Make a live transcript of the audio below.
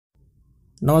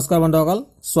নমস্কাৰ বন্ধুসকল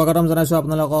স্বাগতম জনাইছো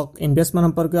আপোনালোকক ইনভেষ্টমেন্ট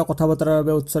সম্পৰ্কীয় কথা বতৰাৰ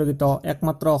বাবে উৎসৰ্গিত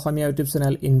একমাত্ৰ অসমীয়া YouTube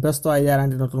channel invest idea R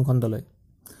নতুন খণ্ডলৈ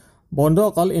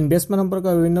বন্ধুসকল ইনভেষ্টমেন্ট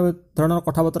সম্পৰ্কীয় বিভিন্ন ধৰণৰ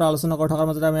কথা বতৰা আলোচনা কৰি থকাৰ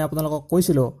মাজতে আমি আপোনালোকক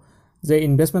কৈছিলো যে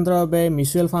ইনভেষ্টমেন্টৰ বাবে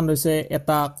মিউচুৱেল ফাণ্ড হৈছে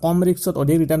এটা কম ৰিস্কত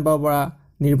অধিক ৰিটাৰ্ণ পাব পৰা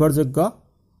নিৰ্ভৰযোগ্য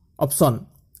অপচন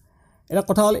এটা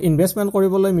কথা হ'ল ইনভেষ্টমেন্ট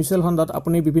কৰিবলৈ মিউচুৱেল ফাণ্ডত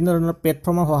আপুনি বিভিন্ন ধৰণৰ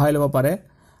প্লেটফৰ্মৰ সহায় ল'ব পাৰে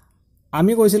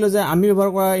আমি কৈছিলো যে আমি ব্যৱহাৰ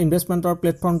কৰা ইনভেষ্টমেন্টৰ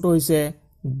প্লেটফৰ্মটো হৈছে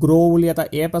গ্ৰ'w বুলি এটা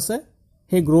এপ আছে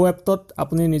সেই গ্ৰ'w এপটোত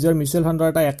আপুনি নিজৰ মিউচুৱেল ফাণ্ডৰ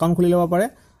এটা একাউণ্ট খুলি ল'ব পাৰে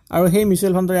আৰু সেই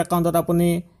মিউচুৱেল ফাণ্ডৰ একাউণ্টত আপুনি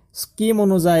স্কিম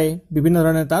অনুযায়ী বিভিন্ন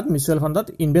ধৰণে তাত মিউচুৱেল ফাণ্ডত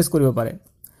ইনভেষ্ট কৰিব পাৰে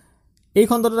এই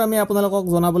খণ্ডটোত আমি আপোনালোকক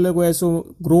জনাবলৈ গৈ আছো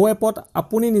গ্ৰ'w এপত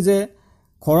আপুনি নিজে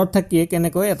ঘৰত থাকি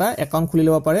কেনেকৈ এটা একাউণ্ট খুলি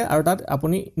ল'ব পাৰে আৰু তাত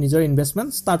আপুনি নিজৰ ইনভেষ্টমেন্ট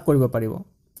ষ্টাৰ্ট কৰিব পাৰিব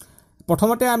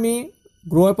প্ৰথমতে আমি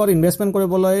গ্ৰ'w এপত ইনভেষ্টমেন্ট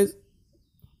কৰিবলৈ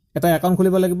এটা একাউণ্ট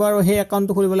খুলিব লাগিব আৰু সেই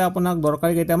একাউণ্টটো খুলিবলৈ আপোনাক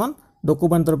দৰকাৰী কেইটামান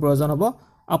ডকুমেণ্টৰ প্ৰয়োজন হ'ব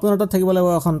আপোনাৰ তাত থাকিব লাগিব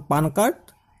এখন পান কাৰ্ড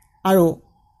আৰু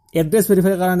এড্ৰেছ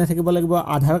ভেৰিফাইৰ কাৰণে থাকিব লাগিব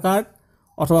আধাৰ কাৰ্ড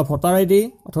অথবা ভোটাৰ আইডি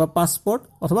অথবা পাছপোৰ্ট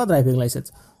অথবা ড্ৰাইভিং লাইসেন্স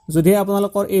যদি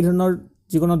আপোনালোকৰ এই ধৰণৰ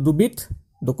যিকোনো দুবিধ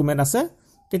ডকুমেণ্ট আছে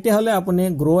তেতিয়াহ'লে আপুনি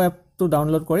গ্ৰ'w এপটো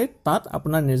ডাউনলোড কৰি তাত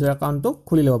আপোনাৰ নিজৰ একাউণ্টটো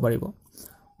খুলি ল'ব পাৰিব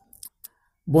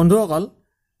বন্ধুসকল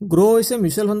গ্ৰ'w হৈছে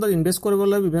মিউচুৱেল ফাণ্ডত ইনভেষ্ট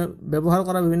কৰিবলৈ ব্যৱহাৰ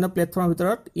কৰা বিভিন্ন প্লেটফৰ্মৰ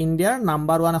ভিতৰত ইণ্ডিয়াৰ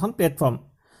নাম্বাৰ 1 এখন প্লেটফৰ্ম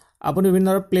আপুনি বিভিন্ন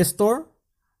প্লে ষ্ট'ৰ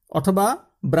অথবা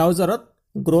ব্ৰাউজাৰত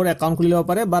গ্ৰ'ৰ একাউণ্ট খুলি ল'ব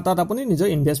পাৰে বা তাত আপুনি নিজৰ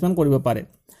ইনভেষ্টমেন্ট কৰিব পাৰে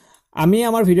আমি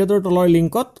আমাৰ ভিডিঅ'টোৰ তলৰ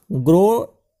লিংকত গ্ৰ'w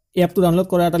এপটো ডাউনলোড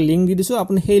কৰা এটা লিংক দি দিছো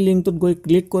আপুনি সেই লিংকটোত গৈ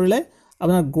ক্লিক কৰিলে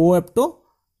আপোনাৰ গ্ৰ'w এপটো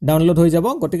ডাউনলোড হৈ যাব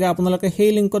গতিকে আপোনালোকে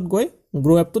সেই লিংকত গৈ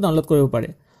গ্ৰ'w এপটো ডাউনলোড কৰিব পাৰে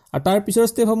আৰু তাৰ পিছৰ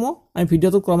ষ্টেপসমূহ আমি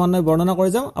ভিডিঅ'টো ক্ৰমান্বয়ে বৰ্ণনা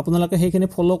কৰি যাম আপোনালোকে সেইখিনি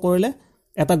ফলো কৰিলে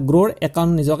এটা গ্ৰ'ৰ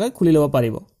একাউণ্ট নিজকে খুলি ল'ব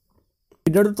পাৰিব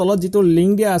ভিডিঅ'টোৰ তলত যিটো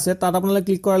লিংক দিয়া আছে তাত আপোনালোকে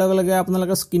ক্লিক কৰাৰ লগে লগে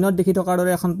আপোনালোকে স্ক্ৰীনত দেখি থকাৰ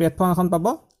দৰে এখন প্লেটফৰ্ম এখন পাব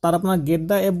তাত আপোনাৰ গেট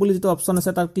দা এপ বুলি যিটো অপচন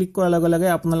আছে তাত ক্লিক কৰাৰ লগে লগে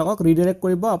আপোনালোকক ৰিডাইৰেক্ট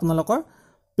কৰিব আপোনালোকৰ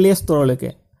প্লে ষ্ট'ৰলৈকে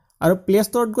আৰু প্লে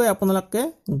ষ্ট'ৰত গৈ আপোনালোকে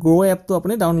গ্ৰ'w এপটো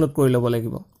আপুনি ডাউনলোড কৰি ল'ব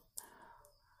লাগিব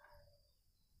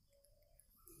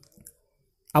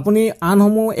আপুনি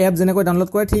আনসমূহ এপ যেনেকৈ ডাউনলোড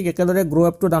কৰে ঠিক একেদৰে গ্ৰ'w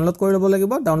এপটো ডাউনলোড কৰি ল'ব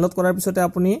লাগিব ডাউনলোড কৰাৰ পিছতে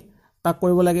আপুনি তাক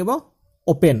কৰিব লাগিব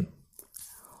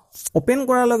ওপেন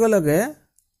কৰাৰ লগে লগে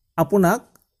আপোনাক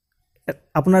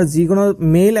আপোনাৰ যিকোনো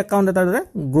মেইল একাউণ্ট এটাৰ দৰে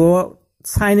গ্ৰ'w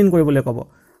সাইন ইন কৰিবলৈ ক'ব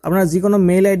আপোনাৰ যিকোনো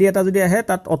মেইল আইডি এটা যদি আহে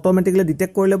তাত অটোমেটিকলি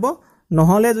ডিটেক্ট কৰি ল'ব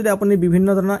নহলে যদি আপুনি বিভিন্ন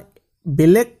ধৰণৰ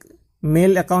বেলেগ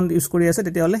মেইল একাউণ্ট ইউজ কৰি আছে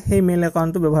তেতিয়াহ'লে সেই মেইল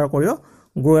একাউণ্টটো ব্যৱহাৰ কৰিও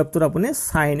গ্ৰ'w এপটোত আপুনি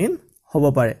সাইন ইন হ'ব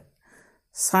পাৰে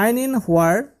সাইন ইন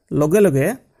হোৱাৰ লগে লগে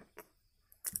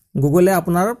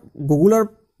গুগলৰ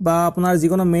বা আপোনাৰ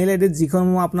যিকোনো মেইল আইডিত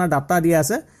যিসমূহ আপোনাৰ ডাটা দিয়া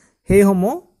আছে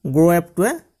সেইসমূহ গ্ৰ'w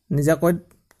এপটোৱে নিজাকৈ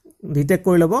ডিটেক্ট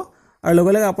কৰি ল'ব আৰু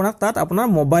লগে লগে আপোনাক তাত আপোনাৰ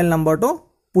মোবাইল নাম্বাৰটো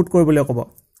পুট কৰিবলৈ ক'ব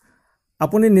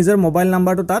আপুনি নিজৰ মোবাইল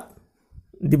নাম্বাৰটো তাত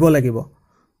দিব লাগিব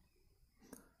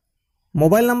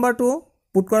মোবাইল নাম্বাৰটো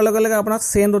পুট কৰাৰ লগে লগে আপোনাক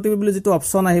সেন্ড ওটিপি বুলি যিটো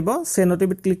অপচন আহিব সেন্ড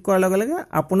ওটিপিত ক্লিক কৰাৰ লগে লগে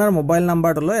আপোনাৰ মোবাইল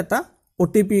নাম্বাৰটোলৈ এটা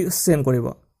ওটিপি সেন্ড কৰিব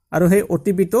আৰু সেই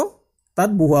ওটিপিটো তাত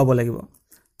বহুৱাব লাগিব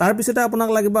তাৰ পিছতে আপোনাক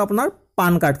লাগিব আপোনাৰ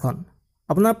পান কাৰ্ডখন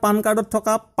আপোনাৰ পান কাৰ্ডত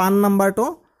থকা পান নাম্বাৰটো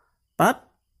তাত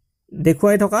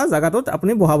দেখুৱাই থকা জায়গাটোত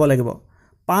আপুনি বহাব লাগিব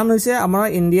পান হৈছে আমাৰ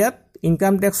ইণ্ডিয়াত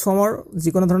ইনকাম টেক্স ফৰ্মৰ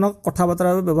যিকোনো ধৰণৰ কথা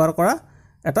বতৰাৰ ব্যৱহাৰ কৰা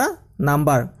এটা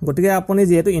নাম্বাৰ গতিকে আপুনি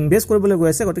যেহেতু ইনভেষ্ট কৰিবলৈ গৈ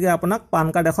আছে গতিকে আপোনাক পান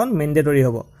কাৰ্ড এখন মেন্ডেটৰি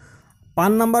হ'ব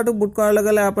পান নাম্বাৰটো বুট কৰাৰ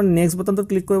লগে লগে আপুনি নেক্সট বাটনটো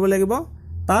ক্লিক কৰিব লাগিব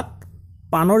তাত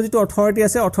পানৰ যিটো অথৰিটি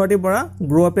আছে অথৰিটিৰ পৰা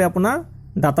গ্ৰ'w এপে আপোনাৰ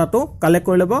ডাটাটো কালেক্ট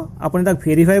কৰি ল'ব আপুনি তাক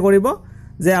ভেৰিফাই কৰিব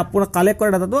যে আপোনাৰ কালেক্ট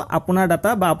কৰা ডাটাটো আপোনাৰ ডাটা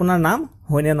বা আপোনাৰ নাম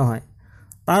হয়নে নহয়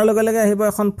তাৰ লগে লগে আহিব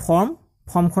এখন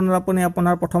ফৰ্মখনত আপুনি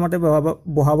আপোনাৰ প্ৰথমতে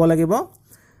বহাব লাগিব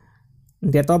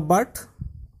ডেট অফ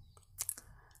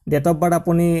বাৰ্থ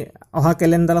আপুনি অহা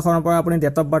কেলেণ্ডাৰখনৰ পৰা আপুনি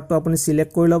ডেট অফ বাৰ্থটো আপুনি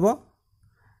সিলেক্ট কৰি ল'ব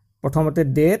প্ৰথমতে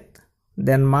ডেট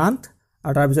দেন মান্থ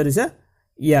আৰু তাৰ পিছত হৈছে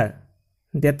ইয়াৰ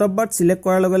ডেট অফ বাৰ্থ সিলেক্ট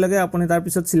কৰাৰ লগে লগে আপুনি তাৰ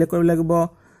পিছত সিলেক্ট কৰিব লাগিব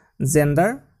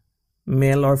জেন্ডাৰ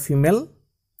মেল অৰ ফিমেল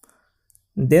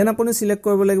দেন আপুনি সিলেক্ট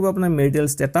কৰিব লাগিব আপোনাৰ মেৰিটেল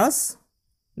ষ্টেটাছ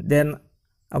দেন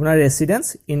আপোনাৰ ৰেচিডেন্স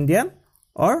ইণ্ডিয়ান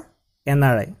অৰ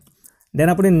NRI দেন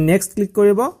আপুনি নেক্সট ক্লিক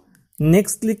কৰিব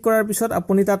নেক্সট ক্লিক কৰাৰ পিছত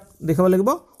আপুনি তাত দেখাব লাগিব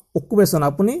অকুপেশ্যন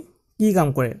আপুনি কি কাম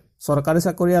কৰে চৰকাৰী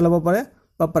চাকৰি ল'ব পাৰে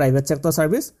বা প্ৰাইভেট সেক্টৰ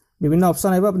সাৰ্ভিস বিভিন্ন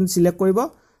অপচন আহিব আপুনি সিলেক্ট কৰিব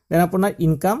দেন আপোনাৰ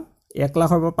ইনকাম 1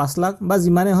 লাখৰ পৰা 5 লাখ বা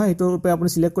যিমানে হয় হেতুৰ ওপৰত আপুনি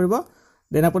সিলেক্ট কৰিব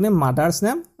দেন আপুনি মাদাৰ্স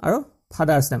নেম আৰু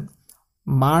ফাদাৰ্স নেম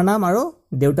মাৰ নাম আৰু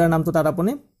দেউতাৰ নামটো তাত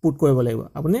আপুনি পুট কৰিব লাগিব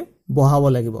আপুনি বহাব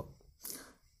লাগিব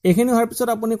এইখিনি হোৱাৰ পিছত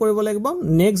আপুনি কৰিব লাগিব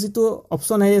নেক্সট যিটো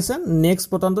অপচন আহি আছে নেক্সট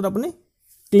বটনটোত আপুনি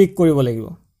ক্লিক কৰিব লাগিব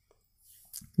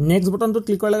নেক্সট বটনটোত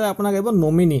ক্লিক কৰাৰ লগে আপোনাক আহিব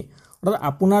নমিনি অৰ্থাৎ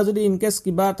আপোনাৰ যদি ইন কেছ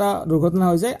কিবা এটা দুৰ্ঘটনা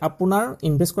হৈ যায় আপোনাৰ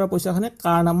ইনভেষ্ট কৰা পইচাখিনি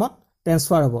কাৰ নামত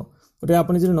ট্ৰান্সফাৰ হ'ব গতিকে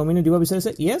আপুনি যদি নমিনি দিব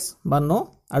বিচাৰিছে ইয়েছ বা নো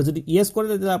আৰু যদি ইয়েছ কৰে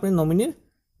তেতিয়া আপুনি নমিনিৰ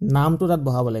নামটো তাত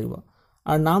বহাব লাগিব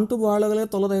আৰু নামটো বহাৰ লগে লগে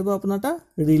তলত আহিব আপোনাৰ এটা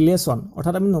ৰিলেশ্যন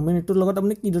অৰ্থাৎ আমি নমিনিটোৰ লগত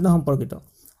আপুনি কি ধৰণে সম্পৰ্কিত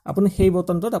আপুনি সেই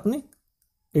বটনটোত আপুনি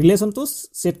ৰিলেশ্যনটো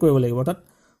সেট কৰিব লাগিব অৰ্থাৎ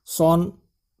সন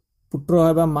পুত্ৰ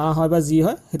হয় বা মা হয় বা যি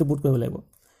হয় সেইটো পুট কৰিব লাগিব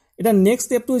এটা নেক্সট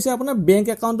ষ্টেপটো হৈছে আপোনাৰ বেংক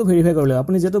একাউণ্টটো ভেৰিফাই কৰিব লাগিব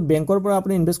আপুনি যেটো বেংকৰ পৰা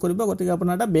আপুনি ইনভেষ্ট কৰিব গতিকে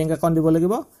আপোনাৰ এটা বেংক একাউণ্ট দিব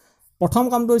লাগিব প্ৰথম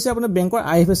কামটো হৈছে আপোনাৰ বেংকৰ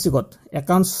আইএফএসচি কোড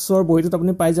একাউণ্টছৰ বহিটোত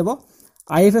আপুনি পাই যাব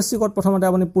আইএফএসচি কোড প্ৰথমতে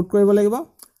আপুনি পুট কৰিব লাগিব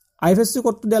আইএফএসচি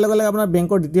কোডটো দিয়াৰ লগে লগে আপোনাৰ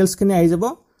বেংকৰ ডিটেইলছখিনি আহি যাব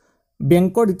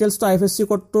বেংকৰ ডিটেইলছটো আইএফএসচি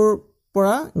কোডটোৰ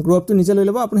পৰা গ্ৰুপটো নিজে লৈ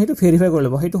ল'ব আপুনি সেইটো ভেৰিফাই কৰি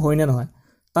ল'ব সেইটো হয় নে নহয়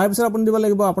তাৰ পিছত আপুনি দিব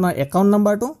লাগিব আপোনাৰ একাউণ্ট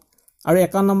নাম্বাৰটো আৰু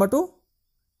একাউণ্ট নাম্বাৰটো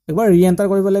একবাৰ ৰিএন্টাৰ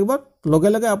কৰিব লাগিব লগে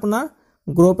লগে আপোনাৰ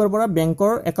গ্ৰুপৰ পৰা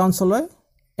বেংকৰ একাউণ্টছলৈ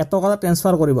এটকা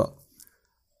ট্ৰান্সফাৰ কৰিব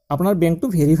আপোনাৰ বেংকটো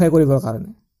ভেৰিফাই কৰিবৰ কাৰণে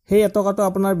সেই এটকাটো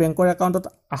আপোনাৰ বেংকৰ একাউণ্টত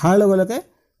আহাৰ লগে লগে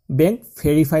বেংক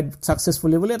ভেৰিফাইড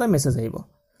সাকসেসফুলি বুলি এটা মেছেজ আহিব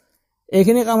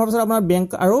এইখিনি কাম হোৱাৰ পিছত আপোনাৰ বেংক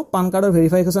আৰু পান কাৰ্ডৰ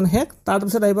ভেৰিফিকেশ্যন শেষ তাৰ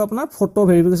পিছত আহিব আপোনাৰ ফটো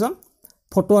ভেৰিফিকেশ্যন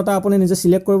ফটো এটা আপুনি নিজে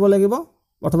সিলেক্ট কৰিব লাগিব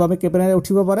অথবা আপুনি কেমেৰাৰে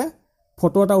উঠিব পাৰে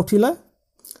ফটো এটা উঠিলে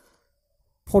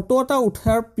ফটো এটা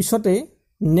উঠাৰ পিছতে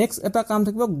নেক্সট এটা কাম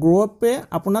থাকিব গ্ৰুপে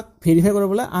আপোনাক ভেৰিফাই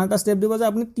কৰিবলৈ আন এটা ষ্টেপ দিব যে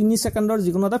আপুনি 3 সেকেন্ডৰ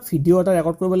যিকোনো এটা ভিডিও এটা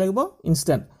ৰেকৰ্ড কৰিব লাগিব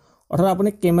ইনষ্টেন্ট অৰ্থাৎ আপুনি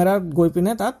কেমেৰাত গৈ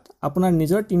পিনে তাত আপোনাৰ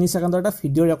নিজৰ 3 সেকেন্ডৰ এটা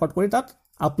ভিডিও ৰেকৰ্ড কৰি তাত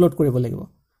আপলোড কৰিব লাগিব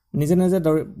নিজে নিজে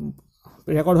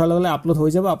ৰেকৰ্ড হোৱাৰ লগে লগে আপলোড হৈ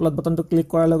যাব আপলোড বাটনটো ক্লিক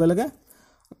কৰাৰ লগে লগে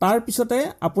তাৰ পিছতে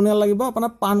আপোনাৰ লাগিব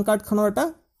আপোনাৰ পান কাৰ্ডখনৰ এটা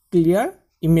ক্লিয়াৰ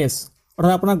ইমেজ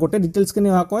অৰ্থাৎ আপোনাৰ গোটেই ডিটেইলছখিনি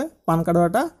হোৱাকৈ পান কাৰ্ডৰ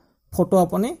এটা ফটো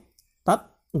আপুনি তাত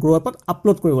গ্ৰুপত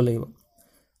আপলোড কৰিব লাগিব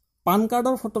পান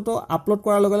কাৰ্ডৰ ফটোটো আপলোড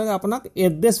কৰাৰ লগে লগে আপোনাক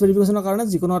এড্ৰেছ ভেৰিফিকেশ্যনৰ কাৰণে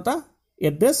যিকোনো এটা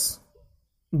এড্ৰেছ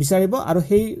বিচাৰিব আৰু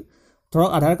সেই ধৰক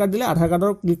আধাৰ কাৰ্ড দিলে আধাৰ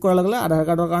কাৰ্ডৰ ক্লিক কৰাৰ লগে লগে আধাৰ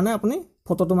কাৰ্ডৰ কাৰণে আপুনি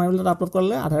ফটোটো মাৰি পেলাই আপলোড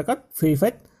কৰিলে আধাৰ কাৰ্ড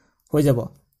ভেৰিফাইড হৈ যাব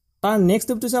তাৰ নেক্সট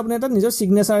ষ্টেপটো হৈছে আপুনি এটা নিজৰ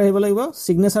সিগনেচাৰ আহিব লাগিব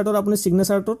সিগনেচাৰটোত আপুনি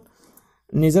সিগনেচাৰটোত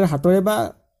নিজৰ হাতৰে বা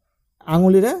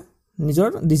আঙুলিৰে নিজৰ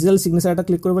ডিজিটেল সিগনেচাৰ এটা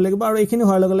ক্লিক কৰিব লাগিব আৰু এইখিনি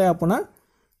হোৱাৰ লগে লগে আপোনাৰ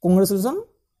কংগ্ৰেচুলেশ্যন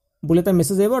বুলি এটা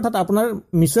মেছেজ আহিব অৰ্থাৎ আপোনাৰ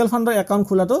মিউচুৱেল ফাণ্ডৰ একাউণ্ট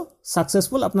খোলাটো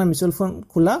সাকসেসফুল আপোনাৰ মিউচুৱেল ফাণ্ড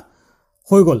খোলা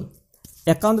হৈ গ'ল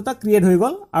একাউণ্ট এটা ক্ৰিয়েট হৈ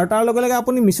গ'ল আৰু তাৰ লগে লগে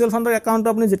আপুনি মিউচুৱেল ফাণ্ডৰ একাউণ্টটো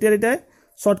আপুনি যেতিয়া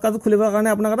শৰ্টকাট খুলিবৰ কাৰণে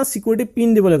আপোনাক এটা সিকিউৰিটি পিন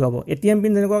দিব লাগিব এটিএম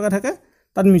পিন যেনেকুৱাকৈ থাকে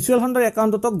তাত মিউচুৱেল ফাণ্ডৰ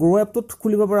একাউণ্টটো গ্ৰ' এপটোত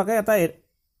খুলিব পৰাকৈ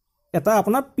এটা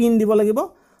আপোনাৰ পিন দিব লাগিব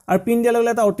আৰু পিন দিয়াৰ লগে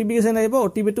লগে এটা অটিপি আহিব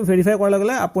অটিপিটো ভেৰিফাই কৰাৰ লগে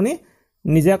লগে আপুনি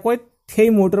নিজাকৈ সেই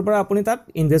মুহূৰ্তৰ পৰা আপুনি তাত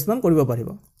ইনভেষ্টমেণ্ট কৰিব পাৰিব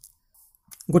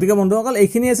গতিকে বন্ধুসকল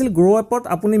এইখিনি আছিল গ্ৰ' এপত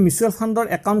আপুনি মিউচুৱেল ফাণ্ডৰ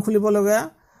একাউণ্ট খুলিবলগীয়া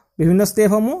বিভিন্ন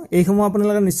ষ্টেপসমূহ এইসমূহ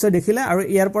আপোনালোকে নিশ্চয় দেখিলে আৰু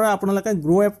ইয়াৰ পৰা আপোনালোকে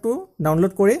গ্ৰ' এপটো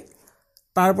ডাউনলোড কৰি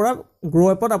তাৰ পৰা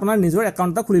গ্ৰ' এপত আপোনাৰ নিজৰ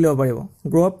একাউণ্ট এটা খুলি ল'ব পাৰিব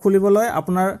গ্ৰ' এপ খুলিবলৈ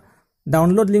আপোনাৰ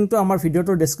ডাউনলোড লিংকটো আমাৰ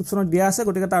ভিডিঅ'টোৰ ডেছক্ৰিপশ্যনত দিয়া আছে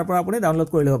গতিকে তাৰ পৰা আপুনি ডাউনলোড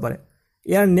কৰি ল'ব পাৰে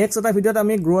ইয়াৰ নেক্সট এটা ভিডিঅ'ত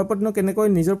আমি গ্ৰ' এপতনো কেনেকৈ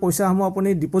নিজৰ পইচাসমূহ আপুনি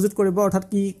ডিপজিট কৰিব অৰ্থাৎ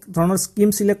কি ধৰণৰ স্কিম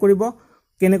সিলেক্ট কৰিব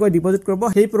কেনেকৈ ডিপজিট কৰিব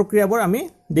সেই প্ৰক্ৰিয়াবোৰ আমি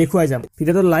দেখুৱাই যাম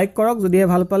ভিডিঅ'টো লাইক কৰক যদিহে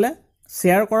ভাল পালে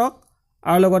শ্বেয়াৰ কৰক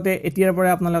আৰু লগতে এতিয়াৰ পৰা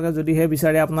আপোনালোকে যদিহে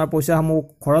বিচাৰে আপোনাৰ পইচাসমূহ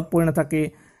ঘৰত পৰি নাথাকি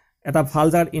এটা ভাল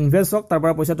জাগাত ইনভেষ্ট হওক তাৰ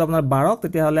পৰা পইচাটো আপোনাৰ বাঢ়ক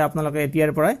তেতিয়াহ'লে আপোনালোকে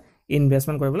এতিয়াৰ পৰাই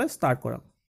ইনভেষ্টমেণ্ট কৰিবলৈ ষ্টাৰ্ট কৰক